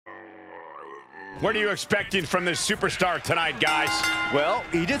What are you expecting from this superstar tonight, guys? Well,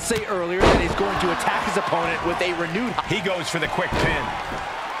 he did say earlier that he's going to attack his opponent with a renewed... He goes for the quick pin.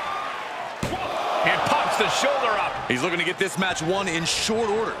 And pops the shoulder up. He's looking to get this match won in short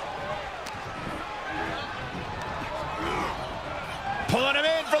order. Pulling him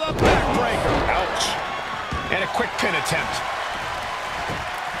in for the backbreaker. Ouch. And a quick pin attempt.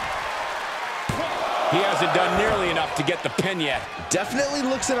 He hasn't done nearly enough to get the pin yet. Definitely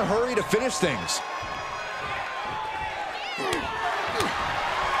looks in a hurry to finish things.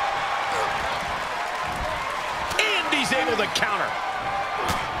 And he's able to counter.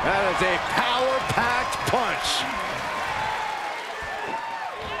 That is a power-packed punch.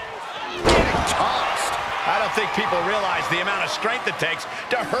 Getting tossed. I don't think people realize the amount of strength it takes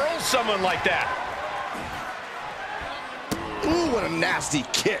to hurl someone like that. Ooh, what a nasty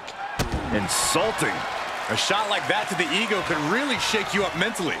kick. Insulting. A shot like that to the ego could really shake you up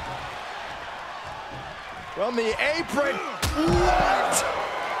mentally. From the apron. What?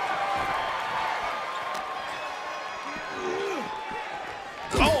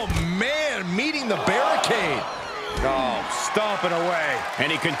 Oh, man, meeting the barricade. Oh, stomping away.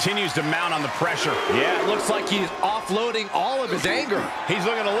 And he continues to mount on the pressure. Yeah, it looks like he's offloading all of his anger. He's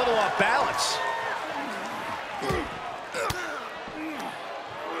looking a little off balance.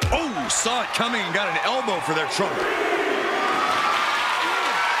 Oh, saw it coming and got an elbow for their trouble.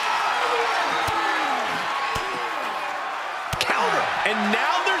 Counter. And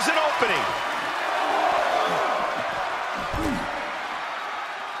now there's an opening.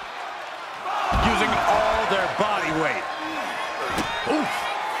 Using all their body weight. Oof.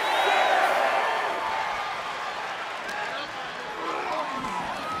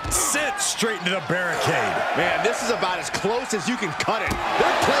 Sent straight into the barricade. Man, this is about as close as you can cut it.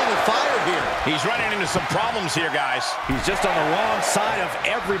 They're playing with fire here. He's running into some problems here, guys. He's just on the wrong side of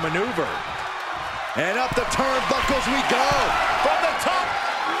every maneuver. And up the turnbuckles we go. From the top.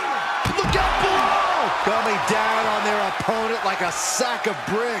 Look out below. Coming down on their opponent like a sack of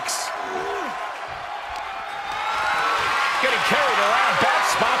bricks. Getting carried around. Bad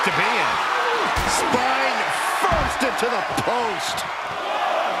spot to be in. Spine first into the post.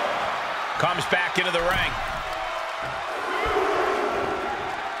 Comes back into the ring.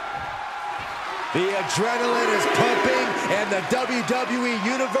 The adrenaline is pumping, and the WWE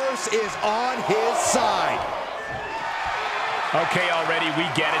Universe is on his side. Okay, already, we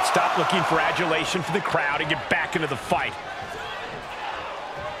get it. Stop looking for adulation from the crowd and get back into the fight.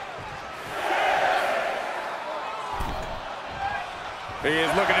 He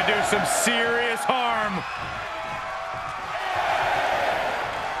is looking to do some serious harm.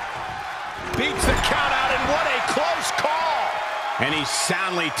 Beats the count out, and what a close call. And he's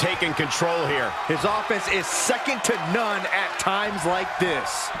soundly taking control here. His offense is second to none at times like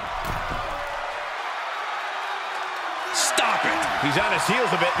this. Stop it. He's on his heels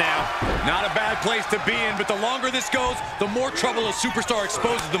a bit now. Not a bad place to be in, but the longer this goes, the more trouble a superstar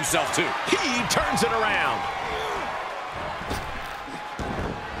exposes themselves to. He turns it around.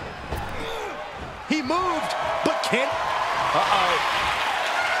 He moved, but can't.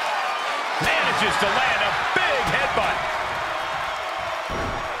 Manages to land a big headbutt.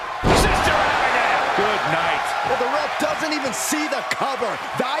 Sister Abigail. Good night. Well, the ref doesn't even see the cover.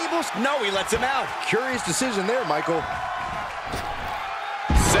 Valuable. No, he lets him out. Curious decision there, Michael.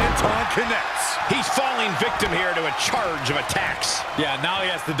 Senton connects. He's falling victim here to a charge of attacks. Yeah, now he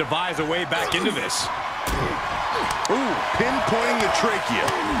has to devise a way back into this. Ooh, pinpointing the trachea.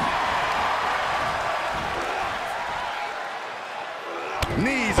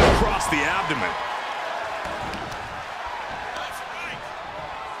 Knees across the abdomen.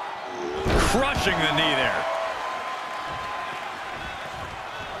 Crushing the knee there.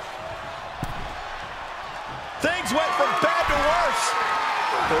 Things went from bad to worse.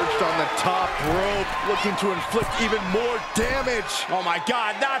 Perched on the top rope, looking to inflict even more damage. Oh, my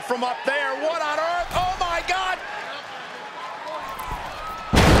God, not from up there. What on earth? Oh, my God.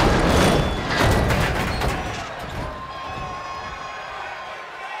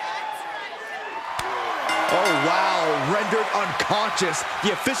 Oh, wow, rendered unconscious.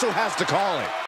 The official has to call it.